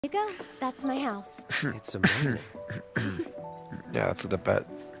You go. That's my house. It's amazing. Yeah, that's the bet.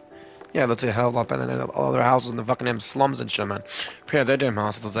 Yeah, that's a hell of a lot better than all other houses in the fucking damn slums and shit, man. Compare their damn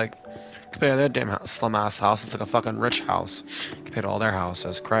houses, it's like... Compare their damn slum-ass house, it's like a fucking rich house. Compared to all their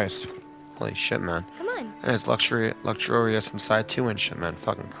houses, Christ. Holy shit, man. Come on. And it's luxurious inside too and shit, man.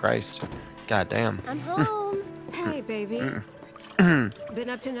 Fucking Christ. God damn. I'm home. Hey, baby. Been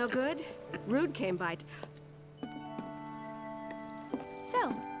up to no good? Rude came by.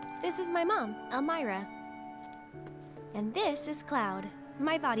 So, this is my mom, Elmira. And this is Cloud,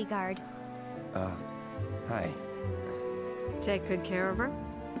 my bodyguard. Hi. Take good care of her?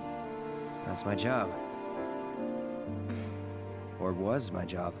 That's my job. Or was my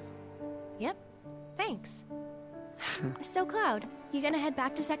job. Yep. Thanks. So, Cloud, you gonna head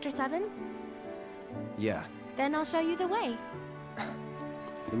back to Sector 7? Yeah. Then I'll show you the way.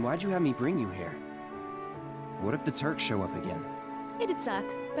 Then why'd you have me bring you here? What if the Turks show up again? It'd suck,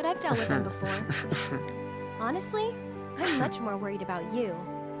 but I've dealt with them before. Honestly, I'm much more worried about you.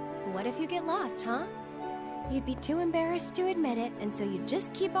 What if you get lost, huh? You'd be too embarrassed to admit it, and so you'd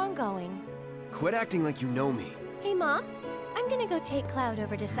just keep on going. Quit acting like you know me. Hey, Mom. I'm gonna go take Cloud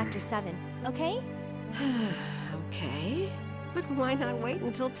over to Sector 7, okay? Okay. But why not wait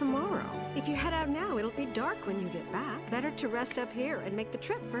until tomorrow? If you head out now, it'll be dark when you get back. Better to rest up here and make the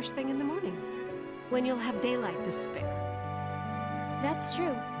trip first thing in the morning, when you'll have daylight to spare. That's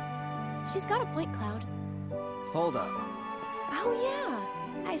true. She's got a point, Cloud. Hold up. Oh,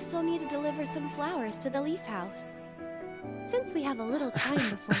 yeah. I still need to deliver some flowers to the Leaf House. Since we have a little time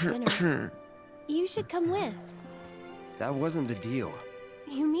before dinner, you should come with. That wasn't the deal.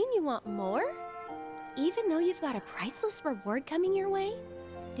 You mean you want more? Even though you've got a priceless reward coming your way?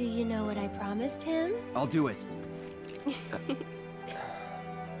 Do you know what I promised him? I'll do it.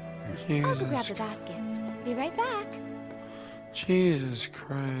 I'll go grab the baskets. Be right back. Jesus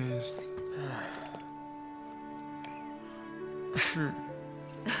Christ.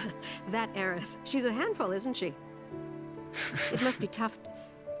 That Aerith, she's a handful, isn't she? It must be tough.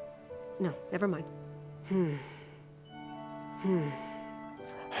 No, never mind.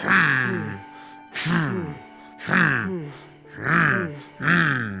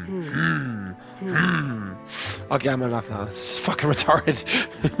 Okay, I'm enough now. This is fucking retarded.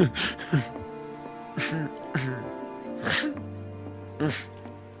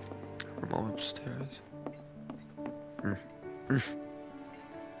 I'm all upstairs.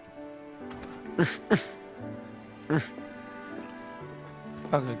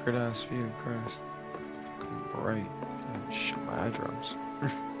 Fucking great ass view, Christ. Fucking bright. Oh, shit, my eye drops.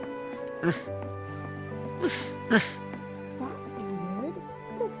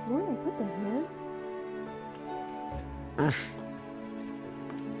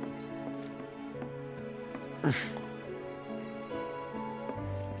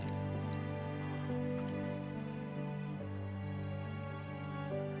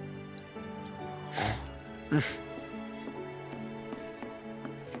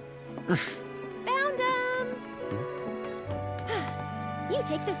 Found him! You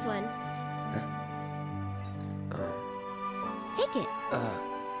take this one. Take it.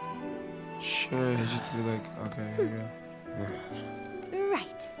 Sure, he just be like, okay, here you go.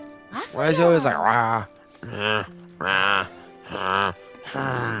 Right. Off Why we is he always go. like, rah, rah, rah, ha,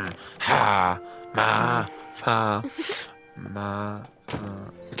 ha, ma, fa, ma,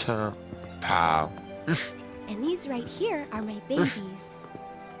 ta, pow. And these right here are my babies.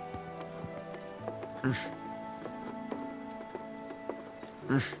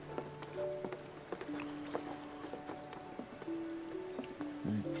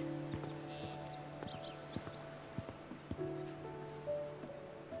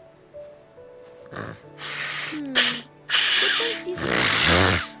 Which ones do you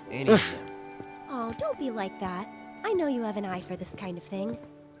think? Any of them. Oh, don't be like that. I know you have an eye for this kind of thing.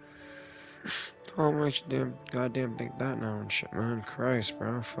 Don't make you goddamn think that now and shit, man. Christ,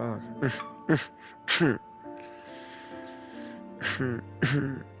 bro. Fuck.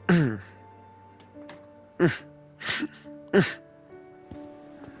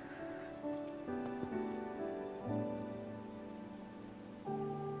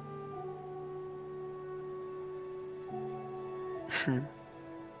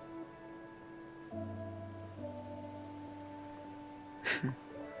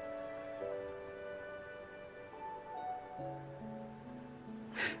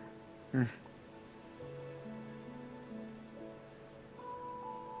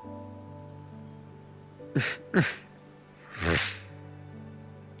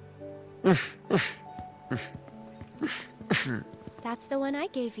 That's the one I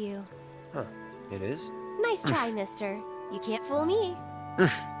gave you. Huh. It is? Nice try, mister. You can't fool me.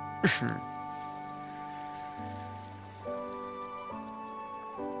 I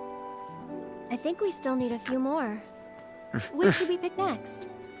think we still need a few more. Which should we pick next?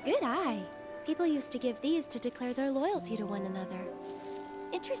 Good eye. People used to give these to declare their loyalty to one another.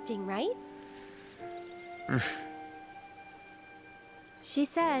 Interesting, right? She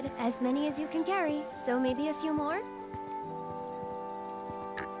said, as many as you can carry, so maybe a few more?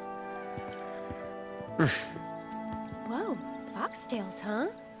 Whoa, foxtails, huh?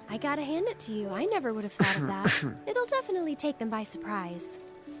 I gotta hand it to you. I never would have thought of that. It'll definitely take them by surprise.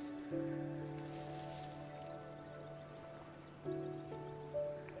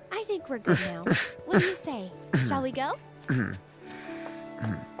 I think we're good now. What do you say? Shall we go?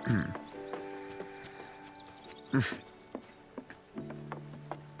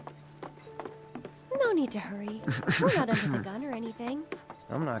 No need to hurry. We're not under the gun or anything.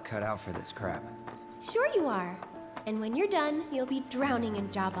 I'm not cut out for this crap. Sure you are. And when you're done, you'll be drowning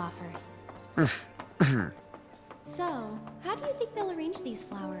in job offers. So, how do you think they'll arrange these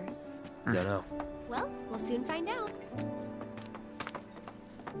flowers? Dunno. Well, we'll soon find out.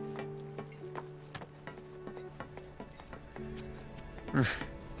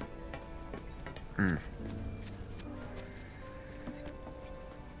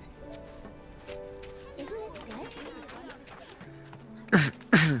 Isn't this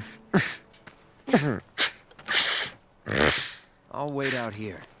good? I'll wait out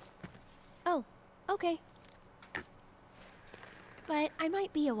here. Oh, okay. But I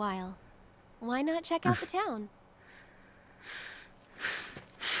might be a while. Why not check out the town?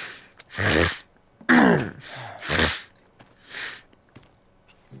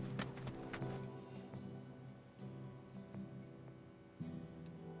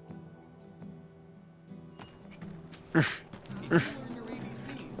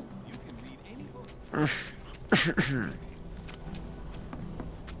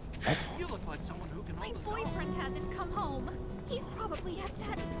 You look like someone who can My hold his own. boyfriend hasn't come home. He's probably at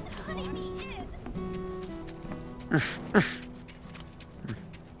that honeybee inn.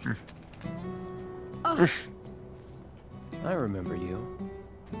 Oh, I remember you.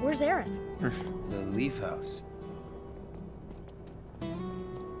 where's Aerith? The Leaf House.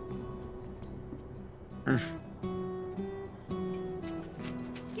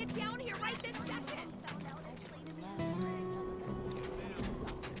 Get down here right this second.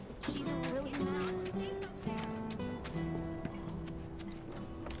 She's really not safe up there.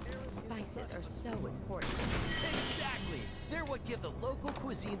 Spices are so important. Exactly. They're what give the local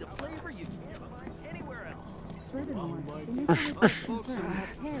cuisine the flavor you can't find anywhere else. Furthermore, initial reports confirm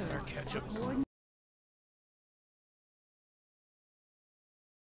that terror Ketchup.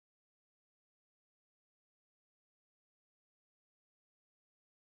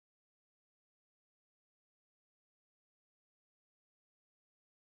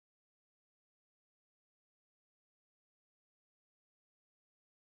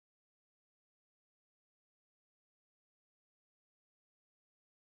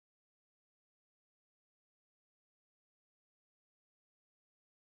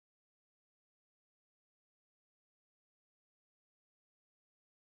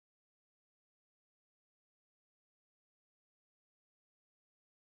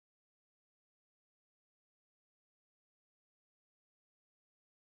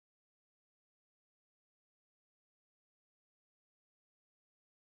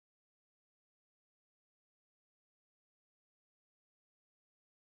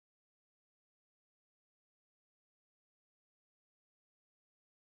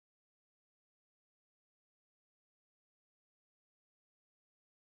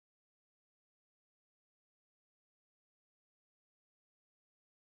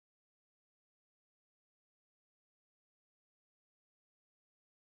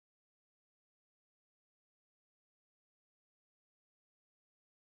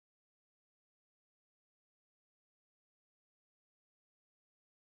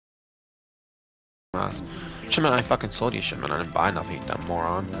 Shipment, I fucking sold you shipment. I didn't buy nothing, you dumb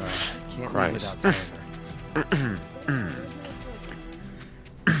moron. No, can't Christ. live without telling her.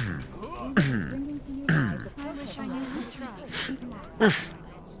 bringing to you guys the I wish I knew who to trust.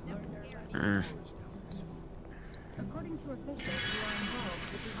 According to officials who are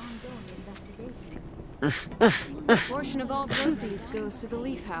involved with the ongoing investigation, A portion of all proceeds goes to the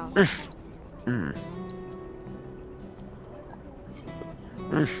Leaf House.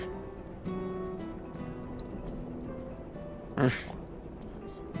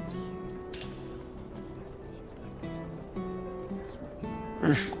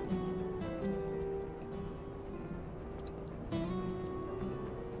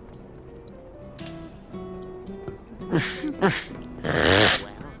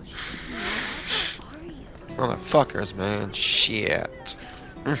 Motherfuckers, man. Shit.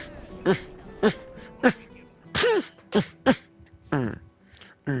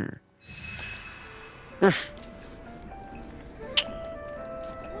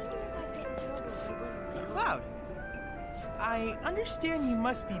 Cloud, I understand you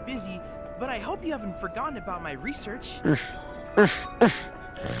must be busy, but I hope you haven't forgotten about my research.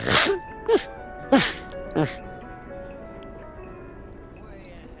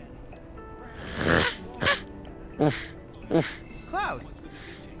 Cloud,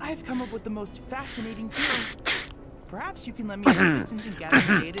 I've come up with the most fascinating theory. Perhaps you can lend me an assistance in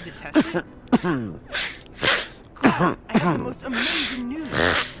gathering data to test it? Cloud, I have the most amazing news.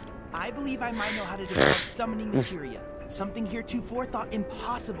 I believe I might know how to develop summoning materia, something heretofore thought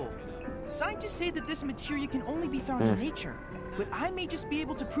impossible. Scientists say that this materia can only be found in nature, but I may just be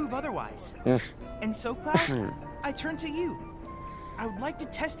able to prove otherwise. And so, Cloud, I turn to you. I would like to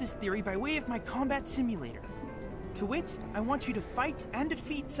test this theory by way of my combat simulator. To wit, I want you to fight and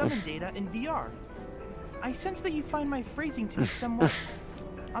defeat summon data in VR. I sense that you find my phrasing to be somewhat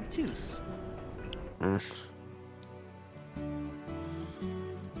obtuse.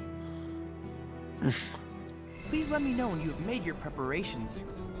 Please let me know when you have made your preparations.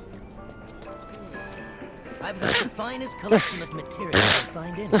 I've got the finest collection of material you'll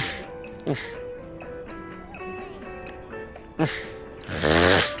find anywhere.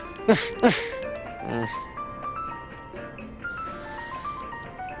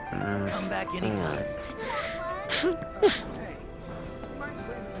 Come back anytime.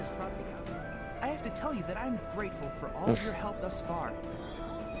 I have to tell you that I'm grateful for all of your help thus far.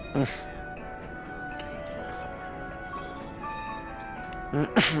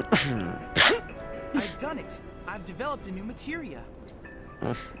 I've done it. I've developed a new materia.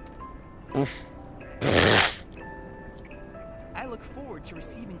 I look forward to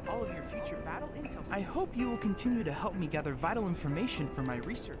receiving all of your future battle intel. I hope you will continue to help me gather vital information for my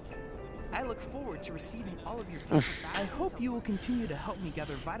research. I look forward to receiving all of your future battle intel. I hope you will continue to help me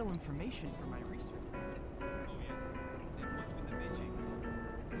gather vital information for my research.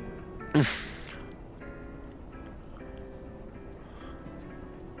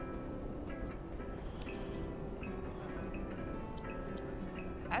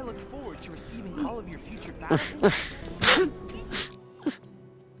 I look forward to receiving all of your future battle intel.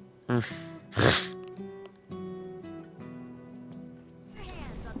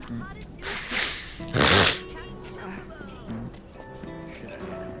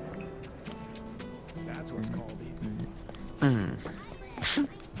 That's what's called easy.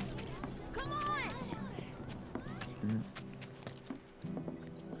 Come on!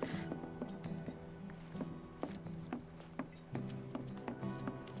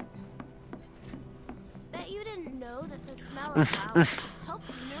 Bet you didn't know that the smell of flowers helps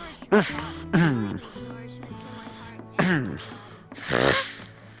nourish your body. I need nourishment for my heart.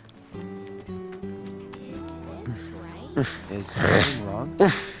 Is this right? Is something wrong?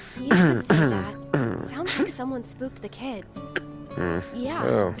 You could say that. Sounds like someone spooked the kids.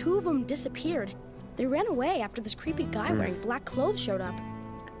 Yeah, two of them disappeared. They ran away after this creepy guy wearing black clothes showed up.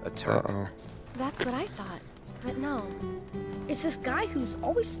 A Turk? That's what I thought. But no. It's this guy who's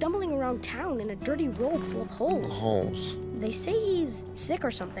always stumbling around town in a dirty robe full of holes. They say he's sick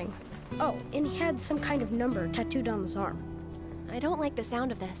or something. Oh, and he had some kind of number tattooed on his arm. I don't like the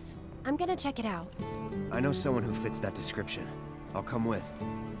sound of this. I'm gonna check it out. I know someone who fits that description. I'll come with.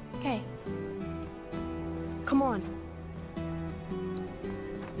 Okay. Come on.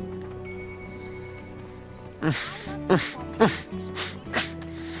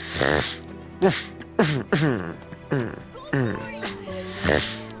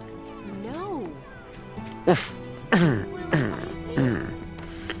 No.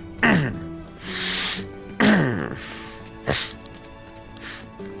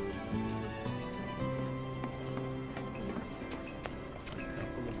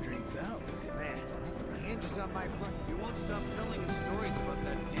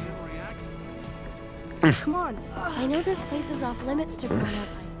 Come on. I know this place is off limits to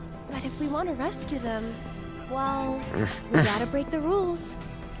grown-ups, but if we want to rescue them, well, we gotta break the rules.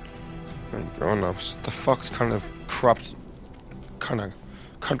 Grown-ups. The fuck's kind of corrupt, kind of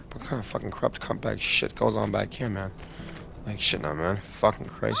fucking corrupt cuntbag shit goes on back here, man. Like shit now, man. Fucking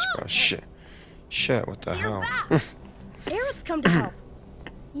Christ, bro. Shit, what the hell? Eric's come to help.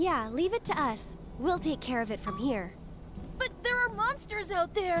 Yeah, leave it to us. We'll take care of it from here. But there are monsters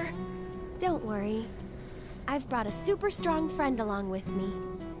out there! Don't worry. I've brought a super strong friend along with me.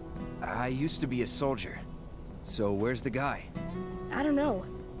 I used to be a soldier. So where's the guy? I don't know.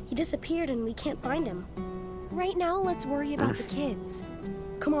 He disappeared and we can't find him. Right now, let's worry about the kids.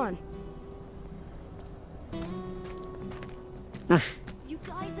 Come on. You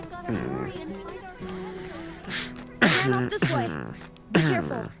guys have got to hurry and find our Turn off this way. Be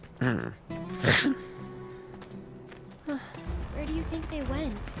careful. Where do you think they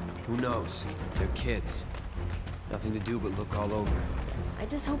went? Who knows? They're kids. Nothing to do but look all over. I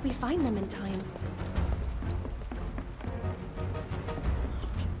just hope we find them in time.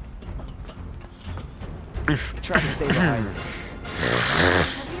 Try to stay behind them.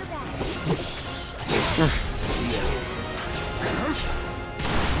 Cover your back.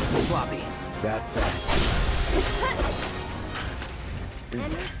 Floppy. That's that.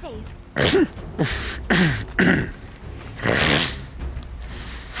 And we're safe.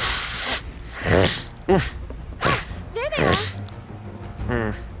 There they are.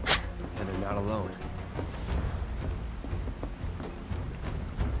 And they're not alone.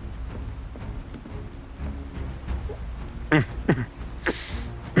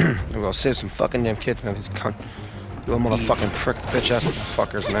 We're gonna save some fucking damn kids, man. These little motherfucking prick bitch ass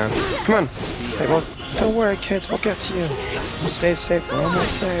fuckers, man. Come on. Hey, well, don't worry, kids. We'll get to you. Stay safe. We're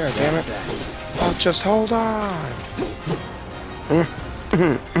almost there. Damn it. Oh, just hold on.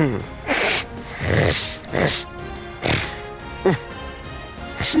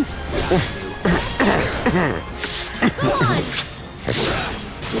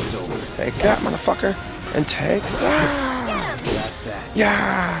 Take that, motherfucker, and take that. That's that.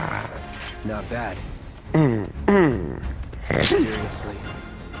 Yeah. Not bad. Seriously.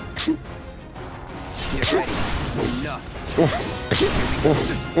 Get ready. Enough.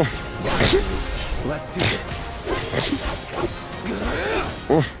 Let's do this.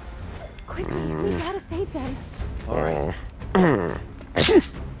 Quickly, we gotta save them. All right.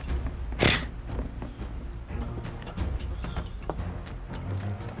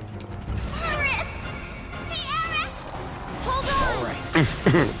 Hold on! All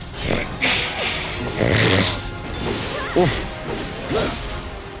right.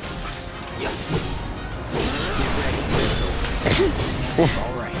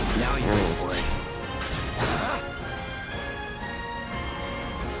 All right. Now you're ready for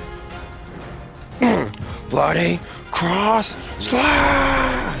it. Bloody cross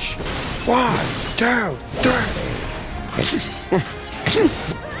slash. 1, 2,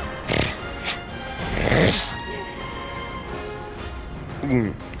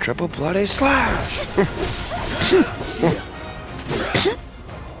 3. Triple bloody slash.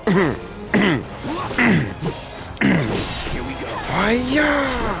 Here we go. Fire!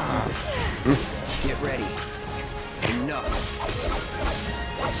 Get ready. Enough.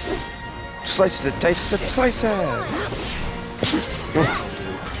 Slices it, dices it, slices.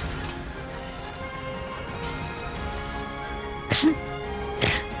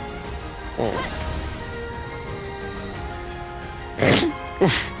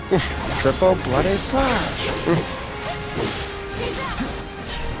 Triple bloody slash.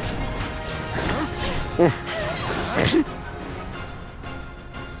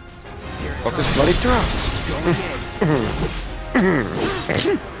 Focus bloody thrust.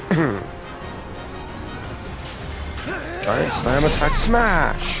 Giant slam attack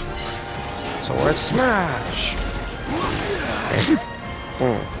smash. Sword smash.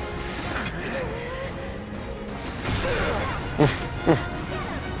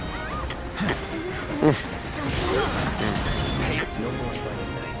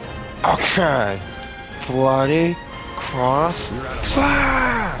 Okay. Bloody cross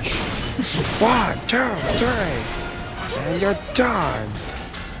slash. 1, 2, 3. And you're done.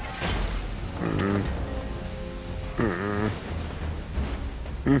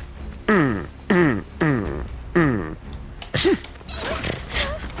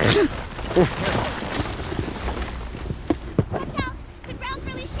 Watch out! The ground's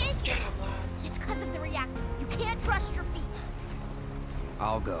really shaky! It's because of the reactor. You can't trust your feet.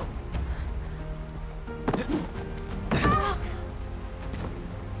 I'll go.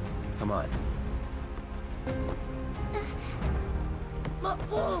 Come on.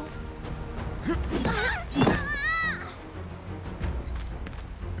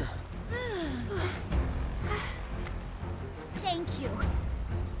 Thank you.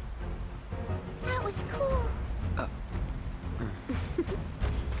 That was cool.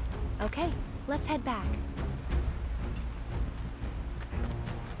 Okay, let's head back.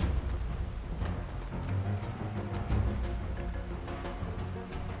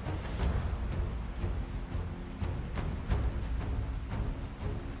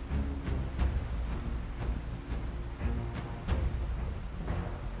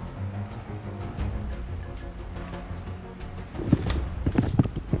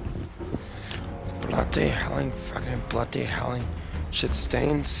 Bloody helling, fucking bloody helling. Shit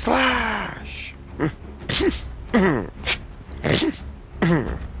stain slash. Time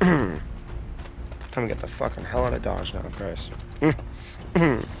to get the fucking hell out of Dodge now, Christ.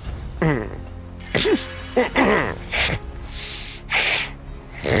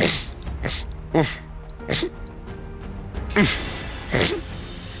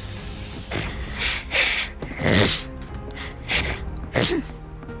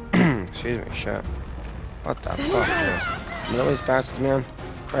 Excuse me, shit. What the fuck, man? You know these bastards, man?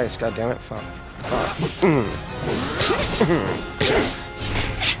 Christ, goddammit, fuck. Fuck.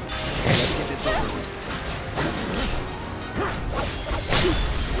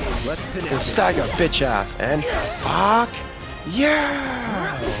 Let's finish. Stag a bitch ass and fuck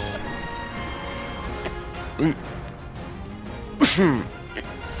yeah!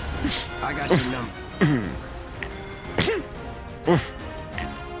 I got your number.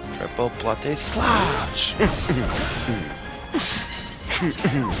 Triple bloody slash. How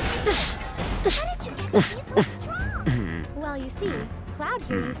did you get to be so strong? Well, you see, Cloud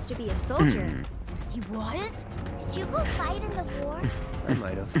here used to be a soldier. He was? Did you go fight in the war? I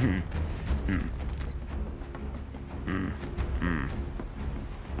might have.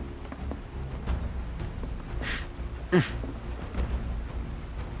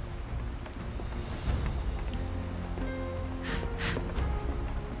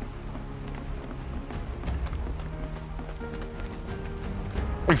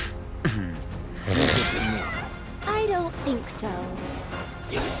 I don't think so.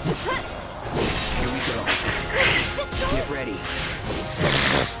 Here we go. Get ready.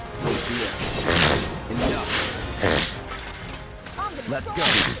 Enough. Let's go. A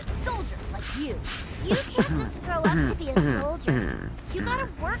soldier like you. You can't just grow up to be a soldier. You gotta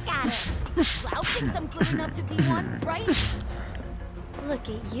work at it. Cloud thinks I'm good enough to be one, right? Look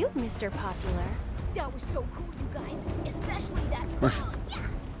at you, Mr. Popular. That was so cool, you guys. Especially that.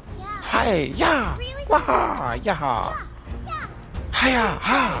 Hey, yeah! Really? Waha, yeah! Hiya,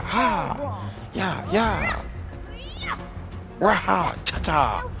 ha, ha! Yeah, yeah! Raha, cha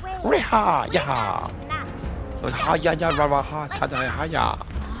cha! Reha, yeah! Ha, ya, ya, ra, ra, ha, cha, cha, ha, ya!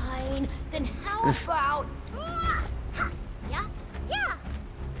 Fine. Then how about... Yeah? Yeah!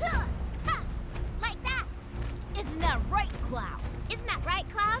 Like that! Isn't that right, Cloud? Isn't that right,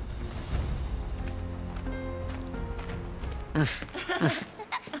 Cloud? Come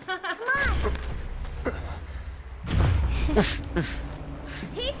on!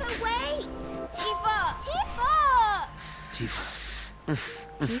 Tifa, wait! Tifa! Tifa! Tifa.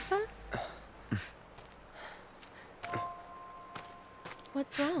 Tifa?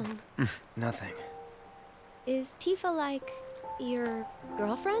 What's wrong? Nothing. Is Tifa like your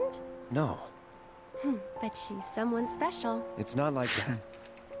girlfriend? No, Bet she's someone special. it's not like that.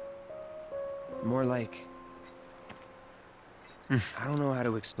 More like... I don't know how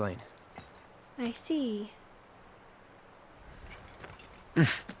to explain. I see.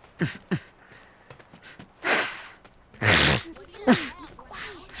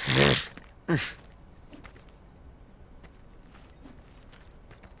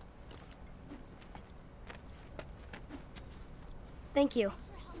 Thank you.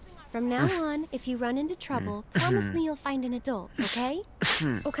 From now on, if you run into trouble, promise me you'll find an adult, okay?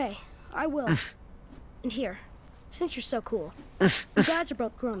 Okay, I will. And here, since you're so cool, you guys are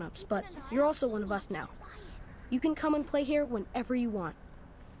both grown-ups, but you're also one of us now. You can come and play here whenever you want.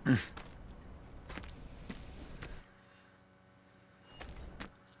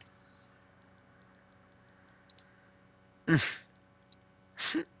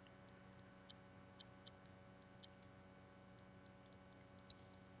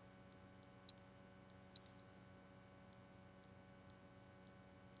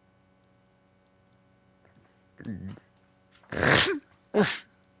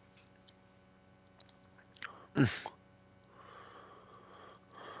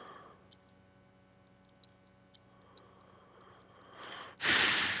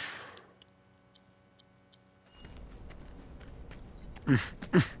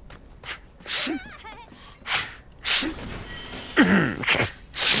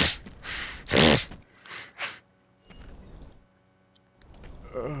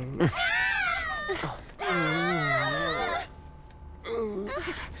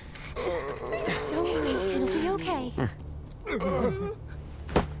 Don't worry, it'll be okay.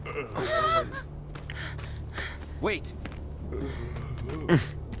 Wait!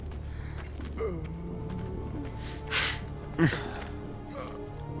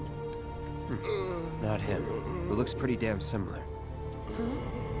 Not him. It looks pretty damn similar. Huh?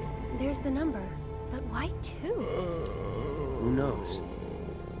 There's the number. But why two? Who knows?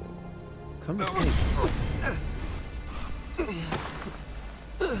 Come to think.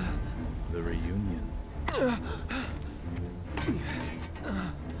 The reunion. Nothing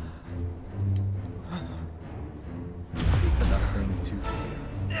to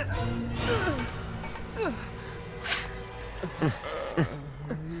fear.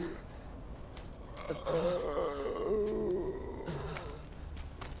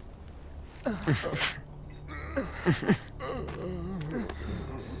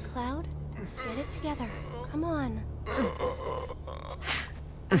 Cloud, get it together. Come on.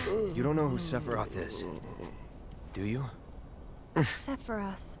 You don't know who Sephiroth is, do you?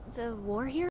 Sephiroth, the war hero?